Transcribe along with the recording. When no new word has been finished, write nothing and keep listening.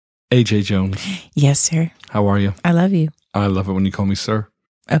AJ Jones. Yes, sir. How are you? I love you. I love it when you call me sir.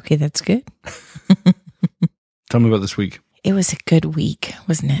 Okay, that's good. Tell me about this week. It was a good week,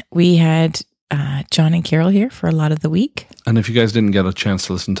 wasn't it? We had John and Carol here for a lot of the week. And if you guys didn't get a chance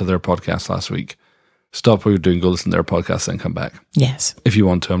to listen to their podcast last week, stop what you're doing, go listen to their podcast, then come back. Yes. If you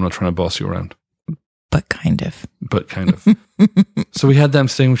want to. I'm not trying to boss you around. But kind of. So we had them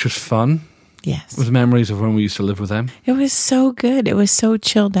staying, which was fun. Yes. With memories of when we used to live with them. It was so good. It was so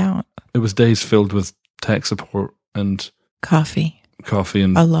chilled out. It was days filled with tech support and coffee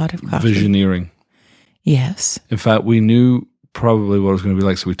and a lot of coffee. Visioneering. Yes. In fact, we knew probably what it was going to be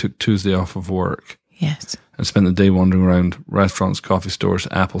like, so we took Tuesday off of work. Yes. And spent the day wandering around restaurants, coffee stores,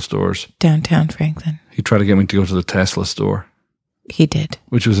 Apple stores. Downtown Franklin. He tried to get me to go to the Tesla store. He did.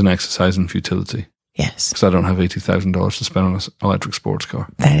 Which was an exercise in futility. Yes. Because I don't have $80,000 to spend on an electric sports car.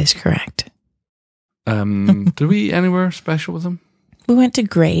 That is correct. Did we eat anywhere special with them? We went to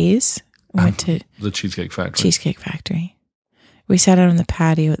Gray's. We went to the Cheesecake Factory. Cheesecake Factory. We sat out on the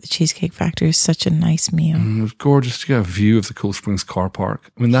patio at the Cheesecake Factory. It was such a nice meal. It was gorgeous to get a view of the Cool Springs car park.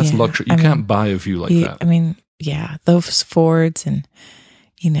 I mean, that's luxury. You can't buy a view like that. I mean, yeah, those Fords and,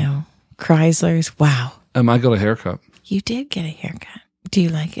 Chryslers. Wow. I got a haircut. You did get a haircut. Do you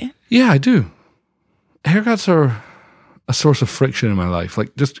like it? Yeah, I do. Haircuts are a source of friction in my life.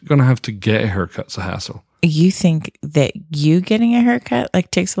 Like, just going to have to get a haircut's a hassle. You think that you getting a haircut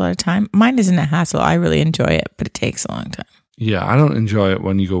takes a lot of time? Mine isn't a hassle. I really enjoy it, but it takes a long time. Yeah, I don't enjoy it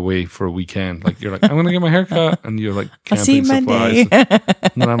when you go away for a weekend. Like, you're like, I'm going to get my haircut. And you're like, I'll see you Monday.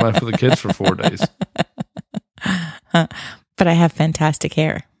 And then I'm out for the kids for 4 days. But I have fantastic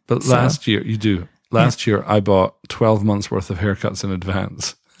hair. But last year, you do. Last year, I bought 12 months worth of haircuts in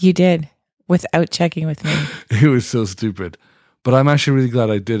advance. You did, without checking with me. It was so stupid. But I'm actually really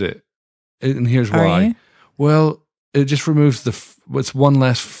glad I did it. And here's why. Are you? Well, it just removes it's one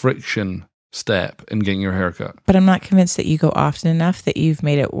less friction step in getting your haircut. But I'm not convinced that you go often enough that you've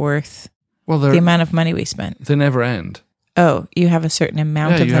made it worth the amount of money we spent. They never end. Oh, you have a certain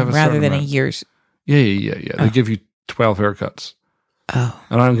amount of them rather than a year's. Yeah. They give you 12 haircuts. Oh.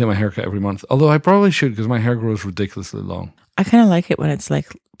 And I don't get my haircut every month. Although I probably should, because my hair grows ridiculously long. I kind of like it when it's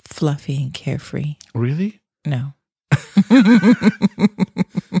fluffy and carefree. Really? No.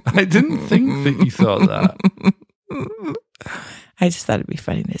 I didn't think that you thought that. I just thought it'd be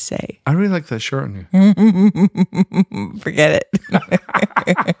funny to say. I really like that shirt on you. Forget it.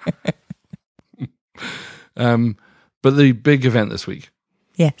 But the big event this week.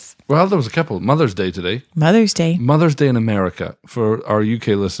 Yes. Well, there was a couple. Mother's Day today. Mother's Day. Mother's Day in America. For our UK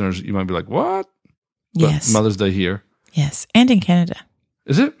listeners, you might be like, what? Yes. But Mother's Day here. Yes. And in Canada.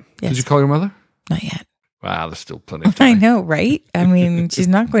 Is it? Yes. Did you call your mother? Not yet. Wow, there's still plenty of time. I know, right? I mean, she's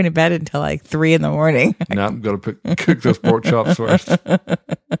not going to bed until 3 a.m. No, I'm going to cook those pork chops first.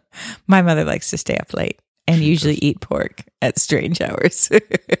 My mother likes to stay up late and usually eat pork at strange hours.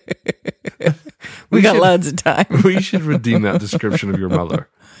 we got loads of time. We should redeem that description of your mother.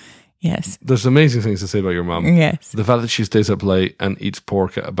 Yes. There's amazing things to say about your mum. Yes. The fact that she stays up late and eats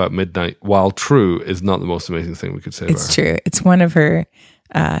pork at about midnight, while true, is not the most amazing thing we could say about her. It's true. It's one of her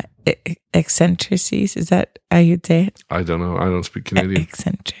eccentricities. Is that how you'd say it? I don't know. I don't speak Canadian.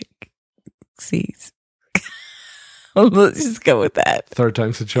 Eccentricies. Let's just go with that. Third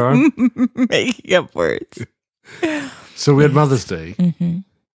time's the charm. Making up words. So we had Mother's Day. Mm-hmm.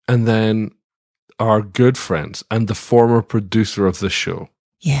 And then our good friends and the former producer of this show.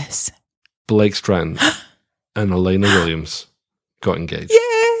 Yes. Blake Stratton and Elena Williams got engaged.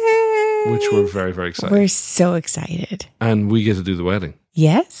 Yay! Which we're very, very excited. We're so excited. And we get to do the wedding.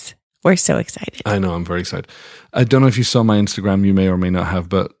 Yes. We're so excited. I know, I'm very excited. I don't know if you saw my Instagram, you may or may not have,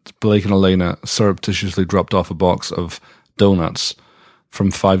 but Blake and Elena surreptitiously dropped off a box of donuts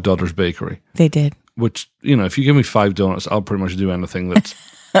from $5 Bakery. They did. Which, if you give me 5 donuts, I'll pretty much do anything that's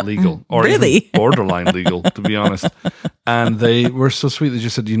legal. Or really? Even borderline legal, to be honest. And they were so sweet. They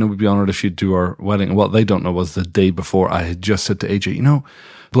just said, we'd be honored if you'd do our wedding. And what they don't know was the day before I had just said to AJ,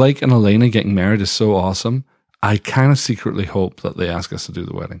 Blake and Elena getting married is so awesome. I kind of secretly hope that they ask us to do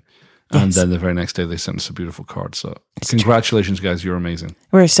the wedding. Yes. And then the very next day they sent us a beautiful card. So congratulations, guys. You're amazing.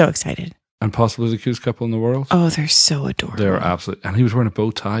 We're so excited. And possibly the cutest couple in the world. Oh, they're so adorable. They're absolutely. And he was wearing a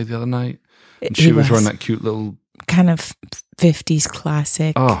bow tie the other night. And she was wearing that cute little... kind of 50s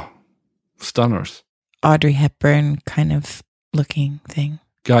classic. Oh, stunners. Audrey Hepburn kind of looking thing.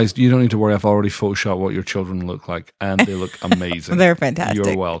 Guys, you don't need to worry. I've already photoshopped what your children look like, and they look amazing. They're fantastic.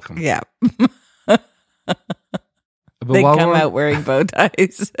 You're welcome. Yeah. But they come out wearing bow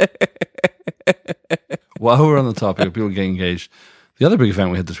ties. While we're on the topic of people getting engaged, the other big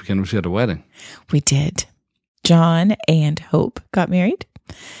event we had this weekend was we had a wedding. We did. John and Hope got married,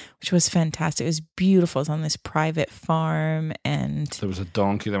 which was fantastic. It was beautiful. It was on this private farm, and There was a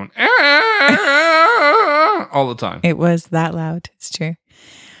donkey that went all the time. it was that loud. It's true.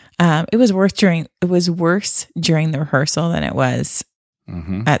 It was worse during the rehearsal than it was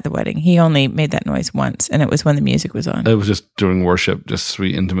at the wedding. He only made that noise once, and it was when the music was on. It was just during worship, just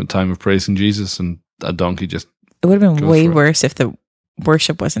sweet, intimate time of praising Jesus, and a donkey just... It would have been Go way for it. worse if the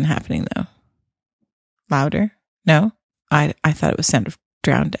worship wasn't happening, though. Louder? No? I thought it was sound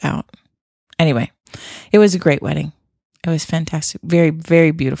drowned out. Anyway, it was a great wedding. It was fantastic. Very,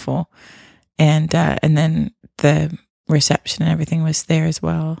 very beautiful. And then the reception and everything was there as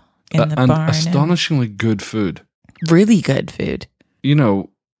well in the and barn. astonishingly good food. Really good food. You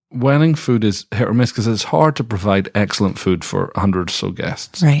know, wedding food is hit or miss because it's hard to provide excellent food for 100 or so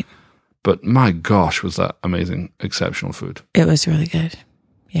guests. Right. But my gosh, was that amazing, exceptional food. It was really good.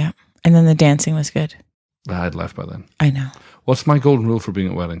 Yeah. And then the dancing was good. I had left by then. I know. What's my golden rule for being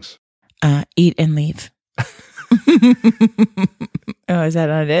at weddings? Eat and leave. Oh, is that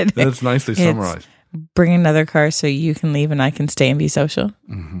not it? That's nicely summarized. Bring another car so you can leave and I can stay and be social.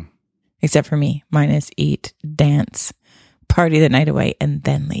 Mm-hmm. Except for me. Mine is eat, dance, party the night away, and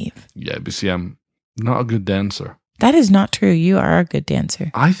then leave. Yeah, but see, I'm not a good dancer. That is not true. You are a good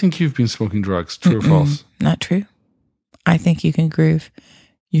dancer. I think you've been smoking drugs. True or false? Not true. I think you can groove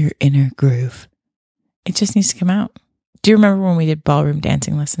your inner groove. It just needs to come out. Do you remember when we did ballroom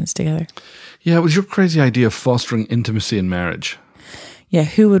dancing lessons together? Yeah, it was your crazy idea of fostering intimacy in marriage. Yeah,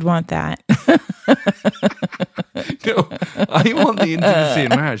 who would want that? No, I want the intimacy in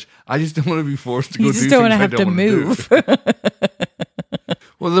marriage. I just don't want to be forced to go You do just things don't want to I have to don't want to move. do.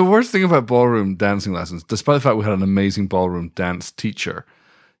 Well, the worst thing about ballroom dancing lessons, despite the fact we had an amazing ballroom dance teacher,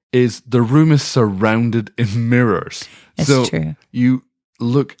 is the room is surrounded in mirrors. It's so true. You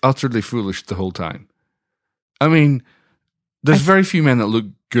look utterly foolish the whole time. I mean, there's very few men that look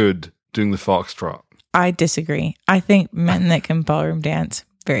good doing the foxtrot. I disagree. I think men that can ballroom dance,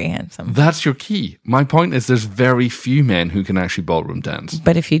 very handsome. That's your key. My point is there's very few men who can actually ballroom dance.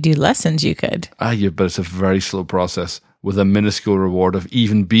 But if you do lessons, you could. Yeah, but it's a very slow process with a minuscule reward of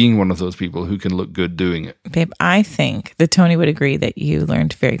even being one of those people who can look good doing it. Babe, I think that Tony would agree that you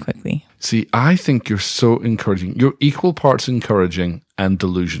learned very quickly. See, I think you're so encouraging. You're equal parts encouraging and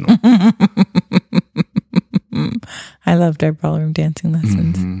delusional. I loved our ballroom dancing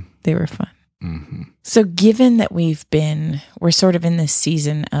lessons. Mm-hmm. They were fun. Mm-hmm. So given that we're sort of in this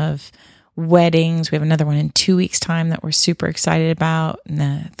season of weddings, we have another one in 2 weeks' time that we're super excited about,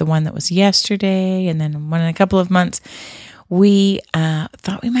 and the one that was yesterday, and then one in a couple of months, we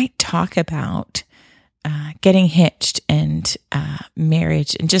thought we might talk about getting hitched and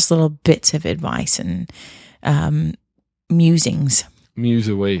marriage and just little bits of advice and musings. Muse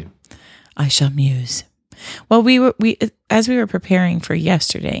away. I shall muse. Well, as we were preparing for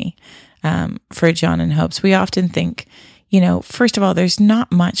yesterday, for John and Hope's, we often think, first of all, there's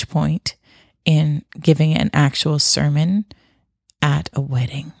not much point in giving an actual sermon at a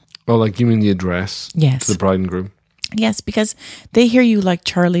wedding. Oh, like you mean the address Yes. to the bride and groom? Yes, because they hear you like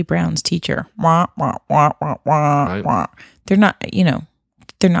Charlie Brown's teacher. Wah, wah, wah, wah, wah, Right. wah. They're not,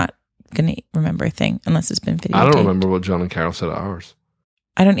 they're not going to remember a thing unless it's been videotaped. I don't remember what John and Carol said at ours.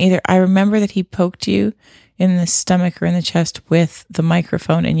 I don't either. I remember that he poked you in the stomach or in the chest with the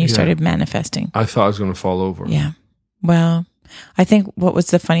microphone and you Yeah. started manifesting. I thought I was going to fall over. Yeah. Well, I think what was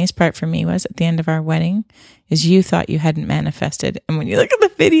the funniest part for me was at the end of our wedding is you thought you hadn't manifested. And when you look at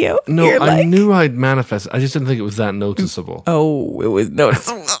the video, No, you're I like, knew I'd manifested. I just didn't think it was that noticeable. oh, it was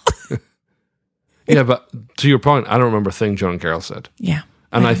noticeable. Yeah, but to your point, I don't remember a thing John and Carol said. Yeah.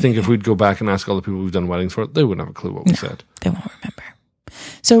 And I think if we'd go back and ask all the people we've done weddings for, they wouldn't have a clue what we said. They won't remember.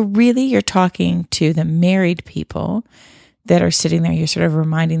 So really you're talking to the married people that are sitting there. You're sort of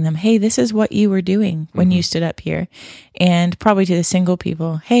reminding them, hey, this is what you were doing when you stood up here. And probably to the single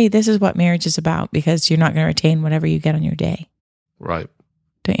people, hey, this is what marriage is about because you're not going to retain whatever you get on your day. Right.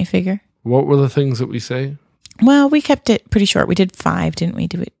 Don't you figure? What were the things that we say? Well, we kept it pretty short. We did 5, didn't we?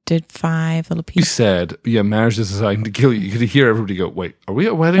 Did 5 little You pieces. said, yeah, marriage is designed to kill you. You could hear everybody go, wait, are we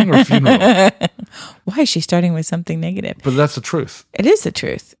at a wedding or a funeral? Why is she starting with something negative? But that's the truth. It is the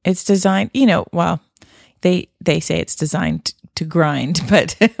truth. It's designed, they say it's designed to grind,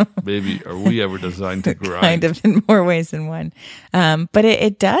 but Baby, are we ever designed to grind? kind of in more ways than one. But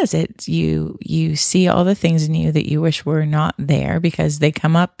it does. You see all the things in you that you wish were not there because they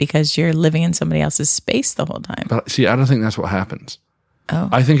come up because you're living in somebody else's space the whole time. But see, I don't think that's what happens. Oh.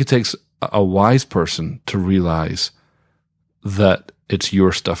 I think it takes a wise person to realize that it's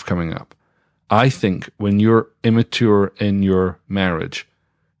your stuff coming up. I think when you're immature in your marriage,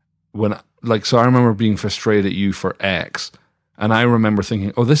 so I remember being frustrated at you for X, And I remember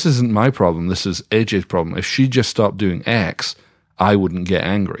thinking, oh, this isn't my problem. This is AJ's problem. If she just stopped doing X, I wouldn't get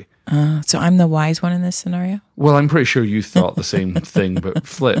angry. So I'm the wise one in this scenario? Well, I'm pretty sure you thought the same thing, but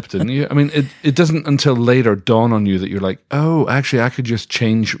flipped, didn't you? I mean, it doesn't until later dawn on you that you're like, oh, actually, I could just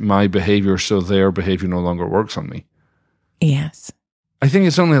change my behavior so their behavior no longer works on me. Yes. I think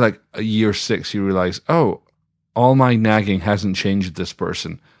it's only like a year 6 you realize, oh, all my nagging hasn't changed this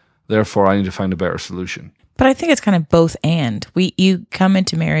person. Therefore, I need to find a better solution. But I think it's kind of both and. You come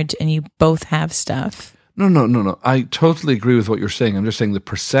into marriage and you both have stuff. No. I totally agree with what you're saying. I'm just saying the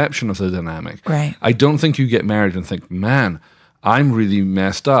perception of the dynamic. Right. I don't think you get married and think, man, I'm really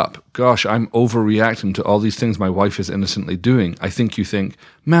messed up. Gosh, I'm overreacting to all these things my wife is innocently doing. I think you think,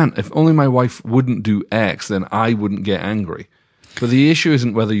 man, if only my wife wouldn't do X, then I wouldn't get angry. But the issue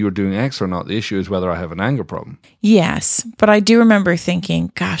isn't whether you're doing X or not. The issue is whether I have an anger problem. Yes, but I do remember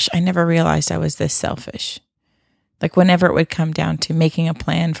thinking, gosh, I never realized I was this selfish. Like whenever it would come down to making a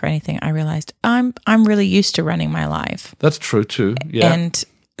plan for anything, I realized I'm really used to running my life. That's true too. Yeah. And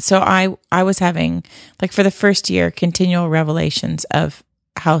so I was having, like for the first year, continual revelations of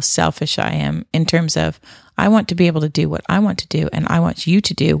how selfish I am in terms of I want to be able to do what I want to do and I want you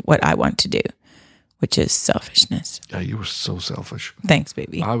to do what I want to do, which is selfishness. Yeah, you were so selfish. Thanks,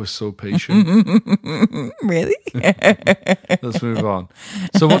 baby. I was so patient. Really? Let's move on.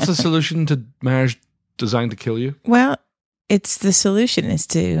 So what's the solution to marriage designed to kill you? Well, the solution is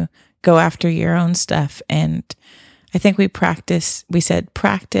to go after your own stuff. And I think we said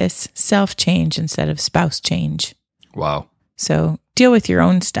practice self-change instead of spouse change. Wow. So deal with your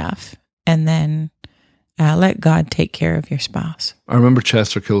own stuff and then let God take care of your spouse. I remember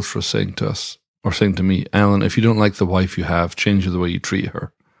Chester Kilstress saying to us, or saying to me, Alan, if you don't like the wife you have, change the way you treat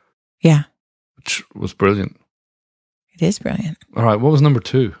her. Yeah. Which was brilliant. It is brilliant. All right, what was number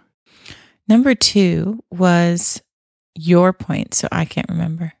 2? Number 2 was your point, so I can't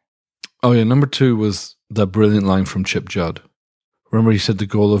remember. Oh yeah, number 2 was the brilliant line from Chip Judd. Remember he said the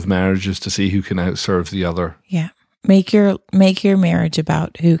goal of marriage is to see who can outserve the other. Yeah. Make your marriage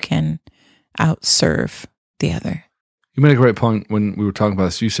about who can outserve the other. You made a great point when we were talking about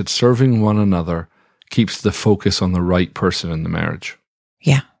this. You said serving one another keeps the focus on the right person in the marriage.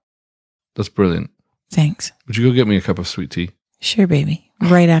 Yeah. That's brilliant. Thanks. Would you go get me a cup of sweet tea? Sure, baby.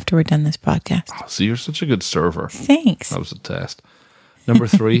 Right after we're done this podcast. Oh, see, you're such a good server. Thanks. That was a test. Number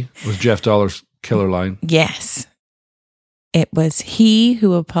 3 was Jeff Dollar's killer line. Yes. It was he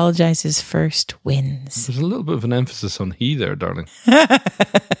who apologizes first wins. There's a little bit of an emphasis on he there, darling.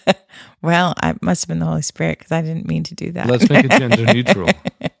 Well, I must have been the Holy Spirit because I didn't mean to do that. Let's make it gender neutral.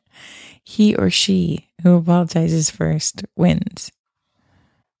 He or she who apologizes first wins.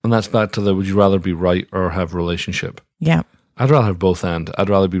 And that's back to the would you rather be right or have a relationship? Yeah. I'd rather have both and. I'd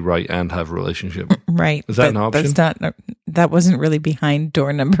rather be right and have a relationship. Right. Is that an option? That wasn't really behind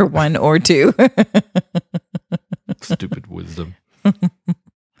door number 1 or 2. Stupid wisdom.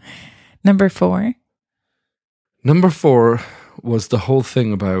 Number 4. Number 4 was the whole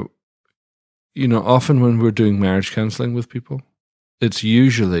thing about, often when we're doing marriage counseling with people, it's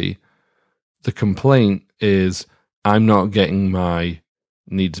usually the complaint is I'm not getting my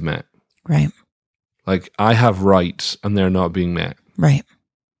needs met. Right. Like I have rights and they're not being met. Right.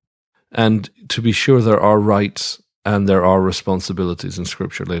 And to be sure, there are rights and there are responsibilities in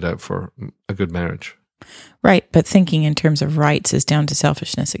Scripture laid out for a good marriage. Right. But thinking in terms of rights is down to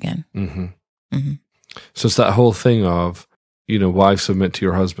selfishness again. Mm-hmm. Mm-hmm. So it's that whole thing of, wives submit to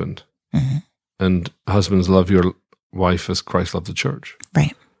your husband mm-hmm. and husbands love your wife as Christ loved the church.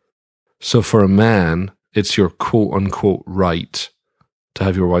 Right. So for a man, it's your quote unquote right to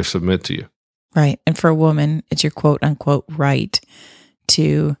have your wife submit to you. Right. And for a woman, it's your quote unquote right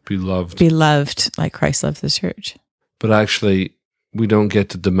to be loved like Christ loved the church. But actually, we don't get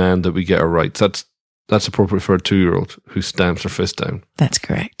to demand that we get our rights. That's appropriate for a 2-year-old who stamps her fist down. That's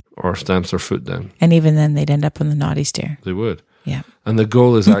correct. Or stamps their foot down. And even then, they'd end up on the naughty stare. They would. Yeah. And the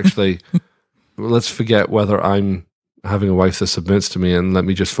goal is actually, let's forget whether I'm having a wife that submits to me and let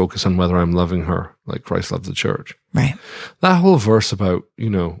me just focus on whether I'm loving her like Christ loved the church. Right. That whole verse about,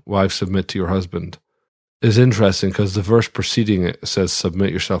 wives submit to your husband is interesting because the verse preceding it says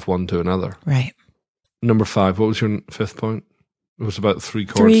submit yourself one to another. Right. Number 5, what was your 5th point? It was about 3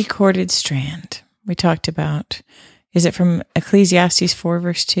 chords. 3-chorded strand. We talked about, is it from Ecclesiastes 4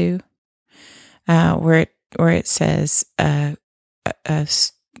 verse 2? Where it says a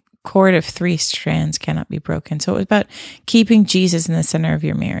cord of 3 strands cannot be broken. So it was about keeping Jesus in the center of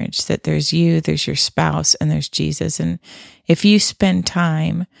your marriage, that there's you, there's your spouse, and there's Jesus. And if you spend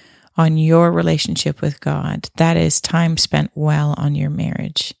time on your relationship with God, that is time spent well on your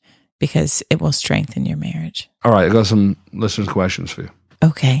marriage. because it will strengthen your marriage. All right, I got some listeners' questions for you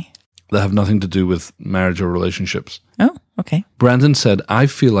Okay. that have nothing to do with marriage or relationships. Oh, okay. Brandon said, I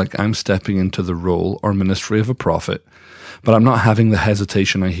feel like I'm stepping into the role or ministry of a prophet, but I'm not having the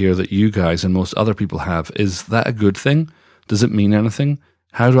hesitation I hear that you guys and most other people have. Is that a good thing? Does it mean anything?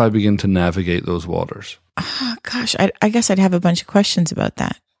 How do I begin to navigate those waters? Oh, gosh, I guess I'd have a bunch of questions about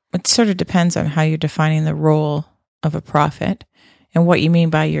that. It sort of depends on how you're defining the role of a prophet and what you mean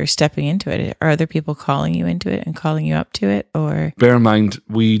by you're stepping into it. Are other people calling you into it and calling you up to it? Or bear in mind,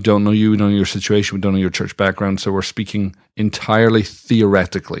 we don't know you, we don't know your situation, we don't know your church background, so we're speaking entirely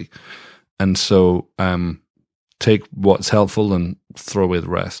theoretically. And so take what's helpful and throw away the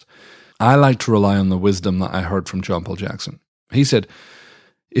rest. I like to rely on the wisdom that I heard from John Paul Jackson. He said,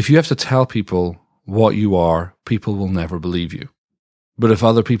 if you have to tell people what you are, people will never believe you. But if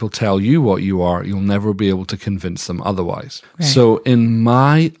other people tell you what you are, you'll never be able to convince them otherwise. Right. So in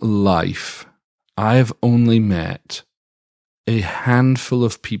my life, I have only met a handful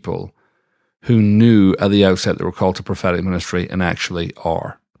of people who knew at the outset they were called to prophetic ministry and actually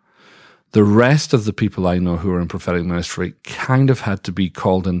are. The rest of the people I know who are in prophetic ministry kind of had to be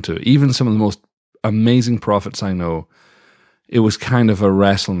called into it. Even some of the most amazing prophets I know, it was kind of a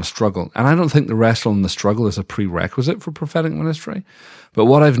wrestle and a struggle. And I don't think the wrestle and the struggle is a prerequisite for prophetic ministry. But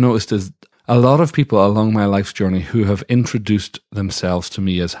what I've noticed is a lot of people along my life's journey who have introduced themselves to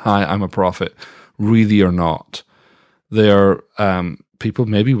me as, hi, I'm a prophet, really are not. They're people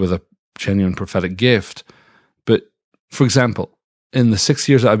maybe with a genuine prophetic gift. But for example, in the 6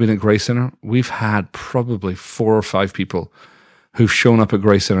 years that I've been at Grace Center, we've had probably 4 or 5 people who've shown up at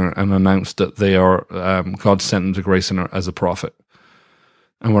Grace Center and announced that they are, God sent them to Grace Center as a prophet.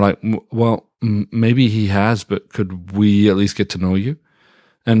 And we're like, well, maybe he has, but could we at least get to know you?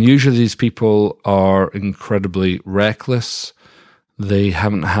 And usually these people are incredibly reckless. They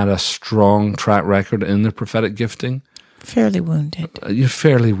haven't had a strong track record in their prophetic gifting. Fairly wounded. You're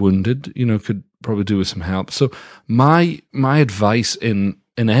fairly wounded, could probably do with some help. So my advice in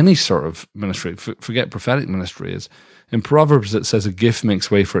any sort of ministry, forget prophetic ministry, is in Proverbs it says a gift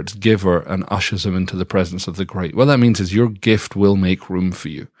makes way for its giver and ushers him into the presence of the great. What that means is your gift will make room for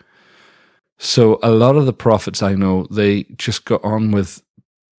you. So a lot of the prophets I know, they just got on with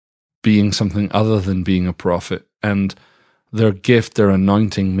being something other than being a prophet, and their gift, their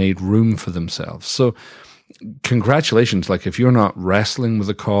anointing made room for themselves. So congratulations. Like, if you're not wrestling with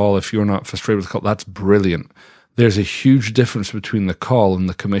the call, if you're not frustrated with the call, that's brilliant. There's a huge difference between the call and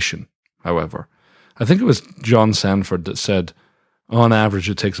the commission, however. I think it was John Sanford that said, on average,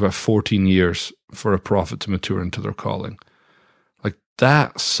 it takes about 14 years for a prophet to mature into their calling. Like,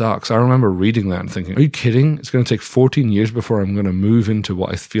 that sucks. I remember reading that and thinking, are you kidding? It's going to take 14 years before I'm going to move into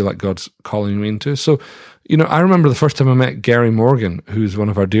what I feel like God's calling me into. So, I remember the first time I met Gary Morgan, who's one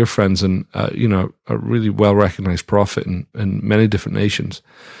of our dear friends and, a really well-recognized prophet in many different nations.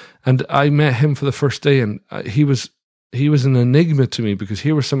 And I met him for the first day, and he was an enigma to me, because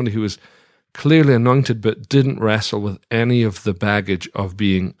here was somebody who was clearly anointed but didn't wrestle with any of the baggage of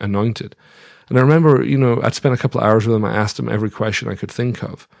being anointed. And I remember, I'd spent a couple of hours with him. I asked him every question I could think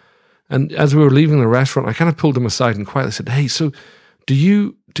of. And as we were leaving the restaurant, I kind of pulled him aside and quietly said, hey, so do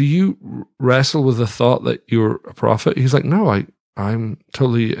you wrestle with the thought that you're a prophet? He's like, no, I'm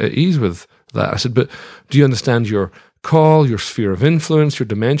totally at ease with that. I said, but do you understand your call, your sphere of influence, your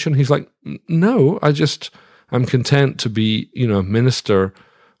dimension? He's like, no, I'm content to be, a minister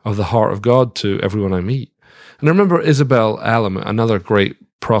of the heart of God to everyone I meet. And I remember Isabel Allen, another great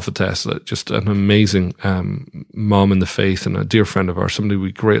prophetess, just an amazing mom in the faith and a dear friend of ours, somebody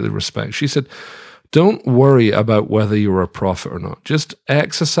we greatly respect. She said, don't worry about whether you're a prophet or not. Just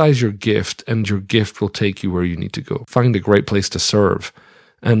exercise your gift, and your gift will take you where you need to go. Find a great place to serve,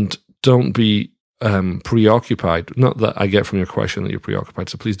 and don't be preoccupied. Not that I get from your question that you're preoccupied,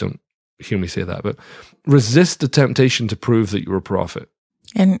 so please don't hear me say that, but resist the temptation to prove that you're a prophet.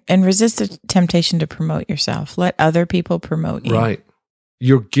 And resist the temptation to promote yourself. Let other people promote you. Right.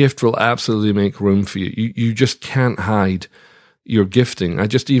 Your gift will absolutely make room for you. You just can't hide your gifting. I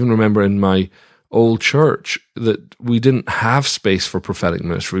just even remember in my old church that we didn't have space for prophetic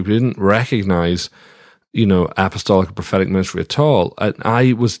ministry. We didn't recognize, apostolic or prophetic ministry at all.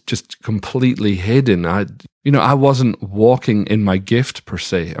 I was just completely hidden. I wasn't walking in my gift per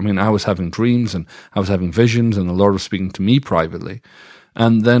se. I mean, I was having dreams and I was having visions, and the Lord was speaking to me privately.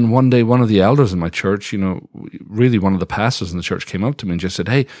 And then one day, one of the elders in my church, really one of the pastors in the church, came up to me and just said,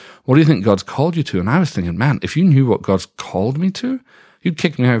 hey, what do you think God's called you to? And I was thinking, man, if you knew what God's called me to, you'd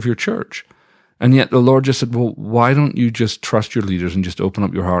kick me out of your church. And yet the Lord just said, well, why don't you just trust your leaders and just open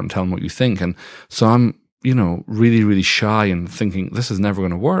up your heart and tell them what you think? And so I'm really, really shy and thinking this is never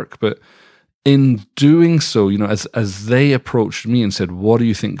going to work. But in doing so, as they approached me and said, what do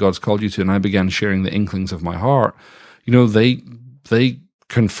you think God's called you to? And I began sharing the inklings of my heart, they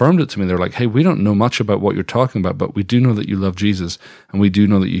confirmed it to me. They're like, hey, we don't know much about what you're talking about, but we do know that you love Jesus and we do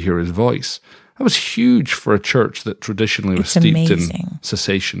know that you hear his voice. That was huge for a church that traditionally was steeped in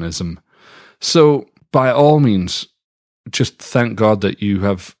cessationism. So by all means, just thank God that you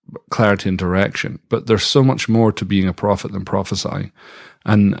have clarity and direction. But there's so much more to being a prophet than prophesying.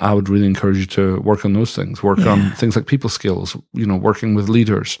 And I would really encourage you to work on those things, work on things like people skills, working with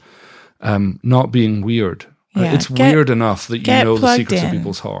leaders, not being weird. Yeah. It's weird enough that you know the secrets of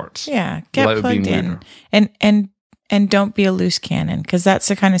people's hearts. Yeah, get plugged in. And don't be a loose cannon, because that's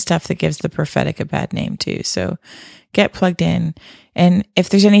the kind of stuff that gives the prophetic a bad name too. So get plugged in. And if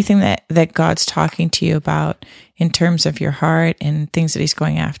there's anything that God's talking to you about in terms of your heart and things that he's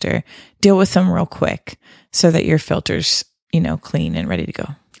going after, deal with them real quick so that your filter's, clean and ready to go.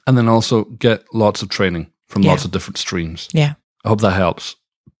 And then also get lots of training from lots of different streams. Yeah. I hope that helps.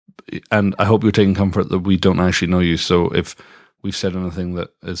 And I hope you're taking comfort that we don't actually know you. So if we've said anything that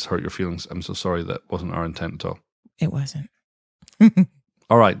has hurt your feelings, I'm so sorry. That wasn't our intent at all. It wasn't.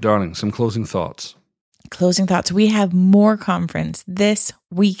 All right, darling, some closing thoughts. Closing thoughts. We have more conference this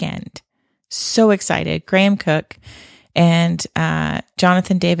weekend. So excited. Graham Cook and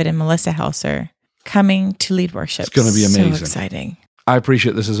Jonathan David and Melissa Helser coming to lead worship. It's going to be amazing. So exciting. I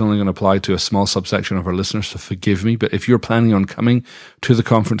appreciate this is only going to apply to a small subsection of our listeners, so forgive me. But if you're planning on coming to the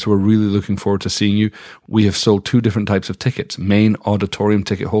conference, we're really looking forward to seeing you. We have sold 2 different types of tickets. Main auditorium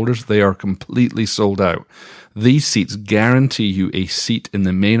ticket holders, they are completely sold out. These seats guarantee you a seat in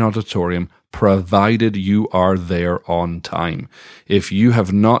the main auditorium, provided you are there on time. If you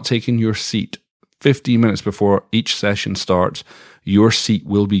have not taken your seat 15 minutes before each session starts, your seat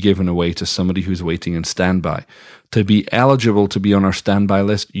will be given away to somebody who's waiting in standby. To be eligible to be on our standby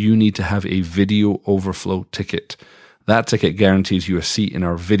list, you need to have a video overflow ticket. That ticket guarantees you a seat in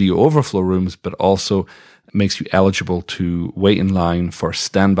our video overflow rooms, but also makes you eligible to wait in line for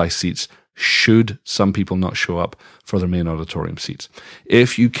standby seats should some people not show up for their main auditorium seats.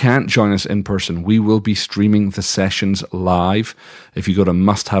 If you can't join us in person, we will be streaming the sessions live. If you go to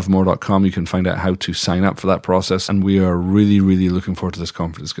musthavemore.com, you can find out how to sign up for that process. And we are really, really looking forward to this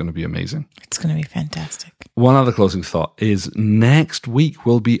conference. It's going to be amazing. It's going to be fantastic. One other closing thought is next week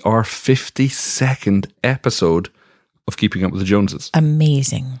will be our 52nd episode of Keeping Up with the Joneses.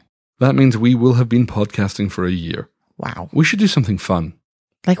 Amazing. That means we will have been podcasting for a year. Wow. We should do something fun.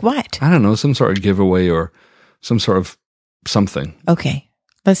 Like what? I don't know, some sort of giveaway or some sort of something. Okay.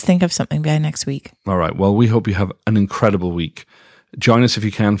 Let's think of something by next week. All right. Well, we hope you have an incredible week. Join us if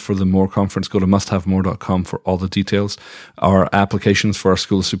you can for the More Conference. Go to musthavemore.com for all the details. Our applications for our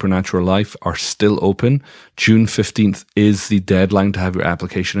School of Supernatural Life are still open. June 15th is the deadline to have your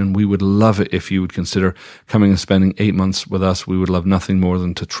application, and we would love it if you would consider coming and spending 8 months with us. We would love nothing more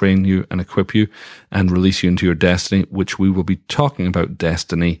than to train you and equip you and release you into your destiny, which we will be talking about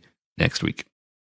destiny next week.